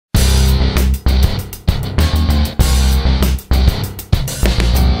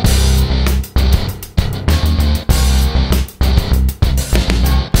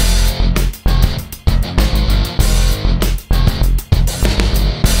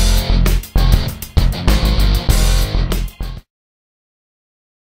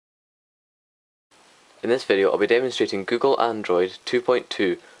In this video I'll be demonstrating Google Android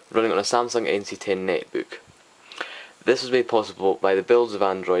 2.2 running on a Samsung NC10 netbook. This was made possible by the builds of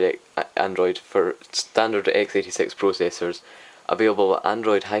Android for standard x86 processors available at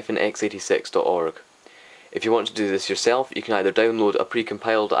android-x86.org. If you want to do this yourself, you can either download a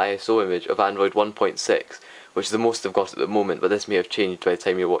pre-compiled ISO image of Android 1.6, which is the most I've got at the moment, but this may have changed by the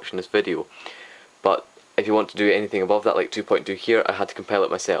time you're watching this video. But if you want to do anything above that, like 2.2 here, I had to compile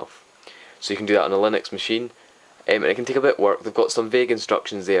it myself. So you can do that on a Linux machine, and it can take a bit of work. They've got some vague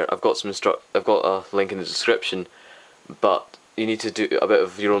instructions there. I've got a link in the description, but you need to do a bit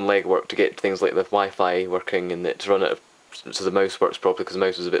of your own legwork to get things like the Wi-Fi working and to run it so the mouse works properly, because the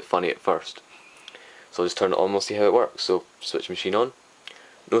mouse was a bit funny at first. So I'll just turn it on and we'll see how it works. So switch machine on.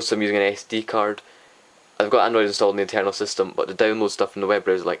 Notice I'm using an SD card. I've got Android installed in the internal system, but to download stuff from the web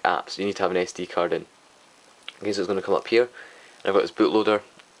browser like apps, you need to have an SD card in. Okay, so it's going to come up here, and I've got this bootloader.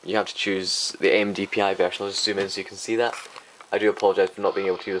 You have to choose the MDPI version. I'll just zoom in so you can see that. I do apologise for not being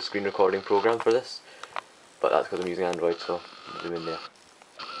able to use a screen recording program for this, but that's because I'm using Android, so I'll zoom in there.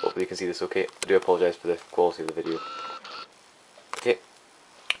 Hopefully you can see this okay. I do apologise for the quality of the video. Okay,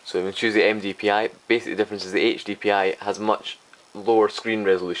 so I'm going to choose the MDPI. Basically the difference is the HDPI has much lower screen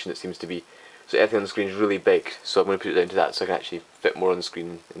resolution, it seems to be. So everything on the screen is really big, so I'm going to put it down to that so I can actually fit more on the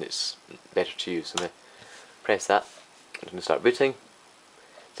screen and it's better to use. So I'm going to press that. I'm going to start booting.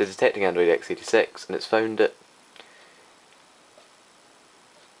 It's detecting Android x86 and it's found it.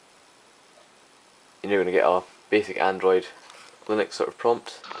 And you're going to get a basic Android Linux sort of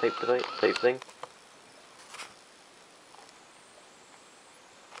prompt type thing.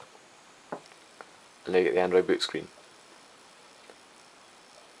 And now you get the Android boot screen.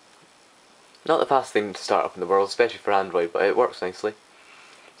 Not the fastest thing to start up in the world, especially for Android, but it works nicely.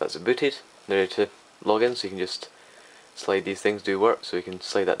 That's it booted. Now ready to log in, so you can just slide these things do work, so you can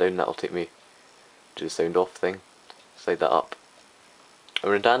slide that down, that'll take me to the sound off thing. Slide that up. And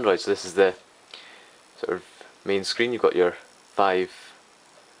we're into Android, so this is the sort of main screen. You've got your 5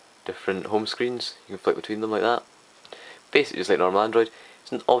 different home screens, you can flick between them like that. Basically just like normal Android.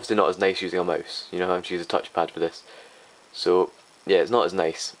 It's obviously not as nice using a mouse, you know, having to use a touchpad for this. So yeah, it's not as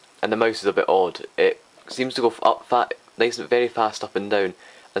nice. And the mouse is a bit odd. It seems to go up nice and very fast up and down,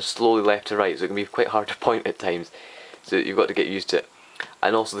 and slowly left to right, so it can be quite hard to point at times. So you've got to get used to it.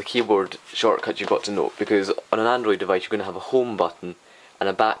 And also the keyboard shortcut you've got to note, because on an Android device you're going to have a home button and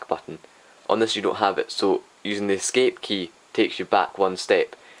a back button. On this you don't have it, so using the escape key takes you back one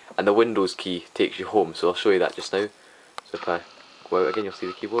step, and the Windows key takes you home. So I'll show you that just now. So if I go out again, you'll see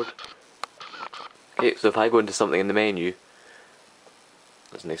the keyboard. Okay, so if I go into something in the menu,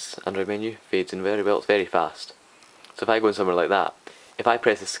 that's a nice Android menu, fades in very well, it's very fast. So if I go in somewhere like that, if I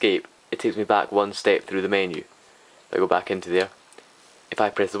press escape, it takes me back one step through the menu. If I go back into there, if I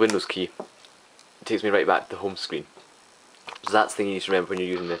press the Windows key, it takes me right back to the home screen. So that's the thing you need to remember when you're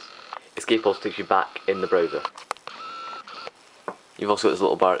using this. Escape also takes you back in the browser. You've also got this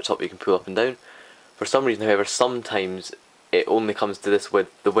little bar at the top you can pull up and down. For some reason, however, sometimes it only comes to this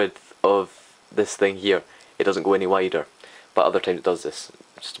width, the width of this thing here. It doesn't go any wider, but other times it does this.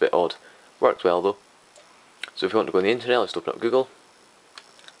 It's just a bit odd. Works well though. So if you want to go on the internet, let's open up Google.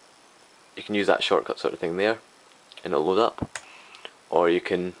 You can use that shortcut sort of thing there, and it'll load up. Or you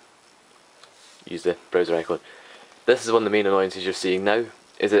can use the browser icon. This is one of the main annoyances you're seeing now,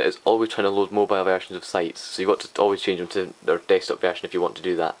 is that it's always trying to load mobile versions of sites, so you've got to always change them to their desktop version if you want to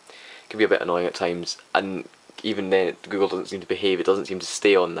do that. It can be a bit annoying at times, and even then Google doesn't seem to behave, it doesn't seem to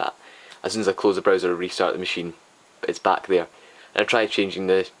stay on that. As soon as I close the browser or restart the machine, it's back there. And I tried changing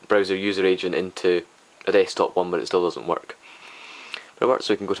the browser user agent into a desktop one, but it still doesn't work. But it works,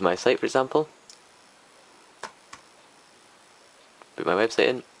 so we can go to my site for example. Put my website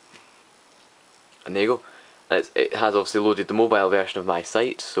in, and there you go. And it has obviously loaded the mobile version of my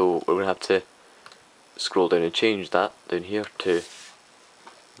site, so we're going to have to scroll down and change that down here to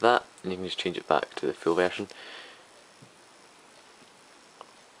that, and you can just change it back to the full version.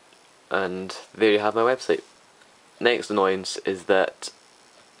 And there you have my website. Next annoyance is that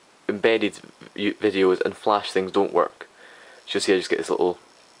embedded videos and flash things don't work. So you'll see I just get this little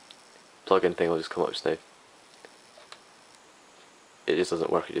plug-in thing, I'll just come up just now. It just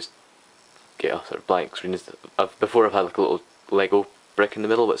doesn't work, you just get a sort of blank screen. Before I've had like a little Lego brick in the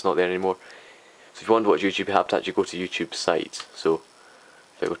middle, but it's not there anymore. So if you want to watch YouTube, you have to actually go to YouTube's site. So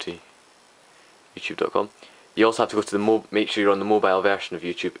if I go to youtube.com, you also have to go to the make sure you're on the mobile version of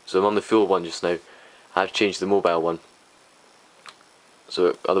YouTube. So I'm on the full one just now. I've changed the mobile one.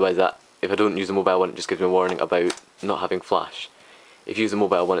 So otherwise if I don't use the mobile one, it just gives me a warning about not having flash. If you use the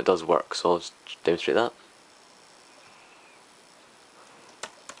mobile one, it does work, so I'll just demonstrate that.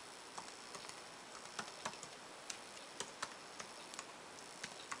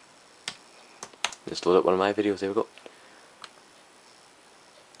 Just load up one of my videos, there we go.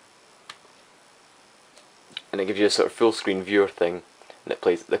 And it gives you a sort of full screen viewer thing, and it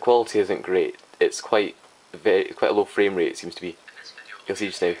plays. The quality isn't great. It's quite a low frame rate, it seems to be. You'll see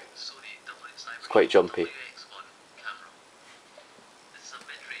just now. It's quite jumpy. It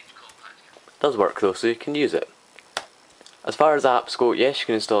does work though, so you can use it. As far as apps go, yes, you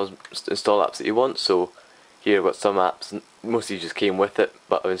can install apps that you want. So here I've got some apps, and most of these just came with it,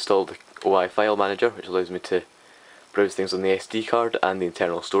 but I've installed the OI file manager, which allows me to browse things on the SD card and the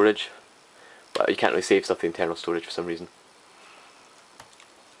internal storage. But you can't really save stuff to the internal storage for some reason.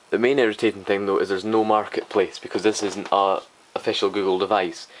 The main irritating thing though is there's no marketplace, because this isn't a official Google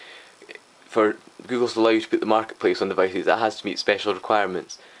device. For Google to allow you to put the marketplace on devices, it has to meet special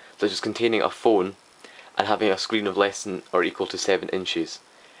requirements, such as containing a phone and having a screen of less than or equal to 7 inches.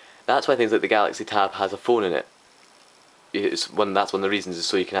 That's why things like the Galaxy Tab has a phone in it. That's one of the reasons, is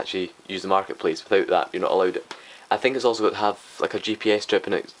so you can actually use the marketplace. Without that, you're not allowed it. I think it's also got to have like a GPS strip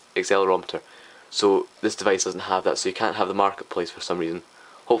and an accelerometer. So this device doesn't have that, so you can't have the marketplace for some reason.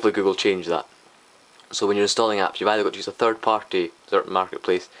 Hopefully Google change that. So when you're installing apps, you've either got to use a third-party sort of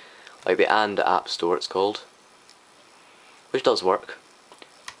marketplace, like the And App Store it's called, which does work,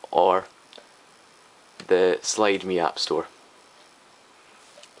 or the Slide Me App Store,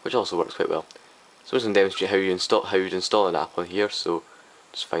 which also works quite well. So I'm just going to demonstrate how you'd install an app on here. So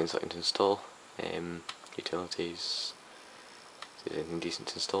just find something to install. Utilities. See if there's anything decent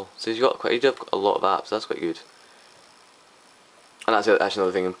to install. So you do have a lot of apps. That's quite good. And that's actually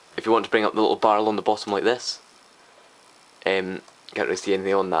another thing. If you want to bring up the little barrel on the bottom like this, can't really see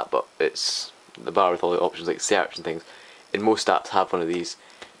anything on that, but it's the bar with all the options like search and things. In most apps have one of these.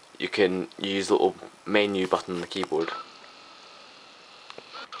 You can use the little menu button on the keyboard.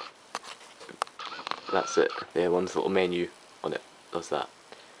 That's it. Yeah, one's little menu on it does that.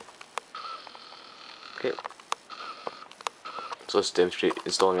 Okay. So let's demonstrate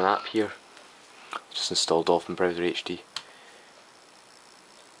installing an app here. Just installed Dolphin Browser HD.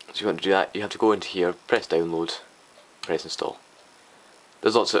 So you want to do that, you have to go into here, press download, press install.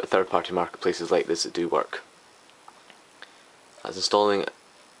 There's lots of third-party marketplaces like this that do work. That's installing,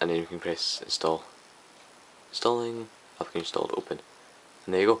 and then you can press install. Installing, application installed, open,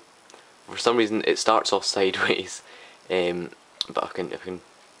 and there you go. For some reason it starts off sideways, but if I can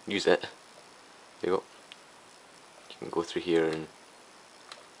use it, there you go. You can go through here and it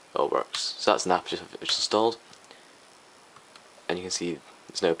all works. So that's an app just installed, and you can see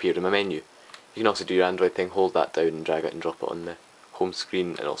it's now appeared in my menu. You can also do your Android thing, hold that down and drag it and drop it on the home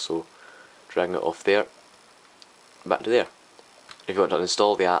screen, and also dragging it off there, back to there. If you want to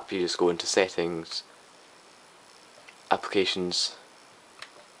uninstall the app, you just go into settings, applications,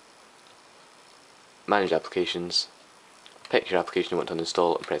 manage applications, pick your application you want to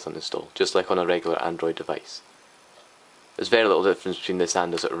uninstall and press uninstall, just like on a regular Android device. There's very little difference between this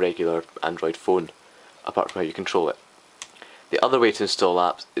and a sort of regular Android phone, apart from how you control it. The other way to install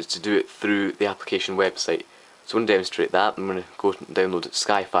apps is to do it through the application website. So I'm going to demonstrate that. I'm going to go and download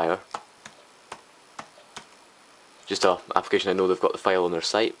Skyfire. Just an application I know they've got the file on their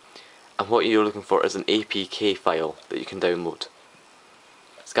site. And what you're looking for is an APK file that you can download.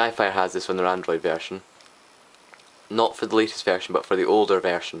 Skyfire has this on their Android version. Not for the latest version, but for the older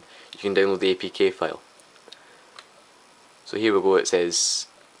version, you can download the APK file. So here we go, it says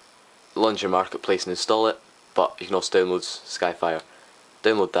launch your marketplace and install it, but you can also download Skyfire.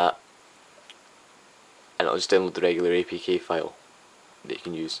 Download that, and it'll just download the regular APK file that you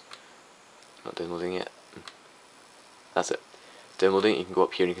can use. Not downloading it. That's it. Downloading, you can go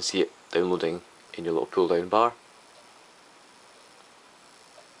up here and you can see it downloading in your little pull down bar.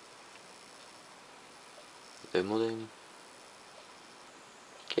 Downloading.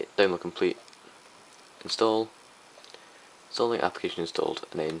 Okay, download complete. Install. Installing application installed,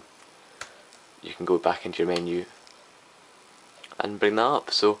 and then you can go back into your menu and bring that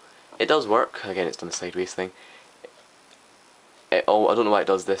up. So it does work. Again, it's done a sideways thing. I don't know why it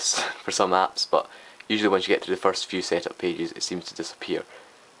does this for some apps, but usually once you get to the first few setup pages, it seems to disappear.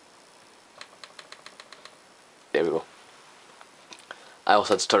 There we go. I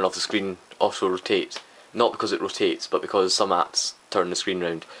also had to turn off the screen auto rotate, not because it rotates, but because some apps turn the screen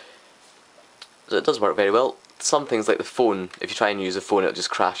round. So it does work very well. Some things like the phone, if you try and use the phone, it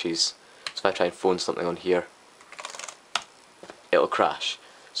just crashes. So if I try and phone something on here, it'll crash.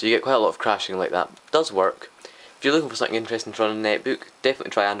 So you get quite a lot of crashing like that. It does work. If you're looking for something interesting to run on Netbook,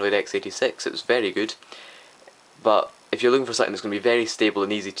 definitely try Android x86. It was very good. But if you're looking for something that's going to be very stable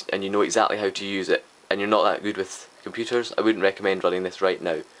and easy and you know exactly how to use it, and you're not that good with computers, I wouldn't recommend running this right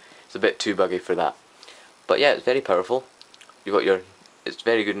now. It's a bit too buggy for that. But yeah, it's very powerful. You've got your it's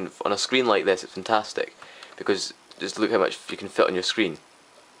very good on a screen like this. It's fantastic because just look how much you can fit on your screen.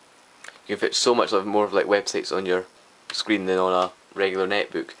 You can fit so much more of like websites on your screen than on a regular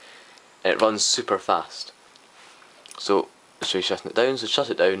netbook, and it runs super fast. So I'll show you shutting it down. So shut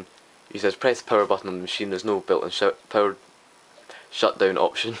it down. He says press the power button on the machine. There's no built-in power shutdown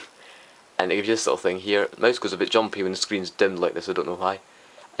option, and it gives you this little thing here. The mouse goes a bit jumpy when the screen's dimmed like this. I don't know why.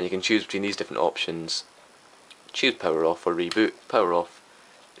 And you can choose between these different options. Choose power off or reboot. Power off.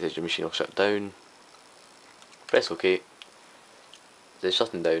 It says your machine will shut down. Press OK. It says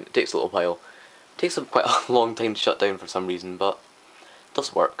shutting down. It takes a little while. It takes quite a long time to shut down for some reason, but it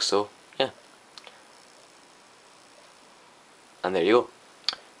does work. So yeah. And there you go.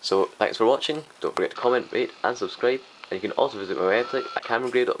 So thanks for watching. Don't forget to comment, rate and subscribe. And you can also visit my website at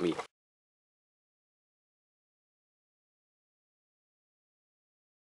cameragrey.me.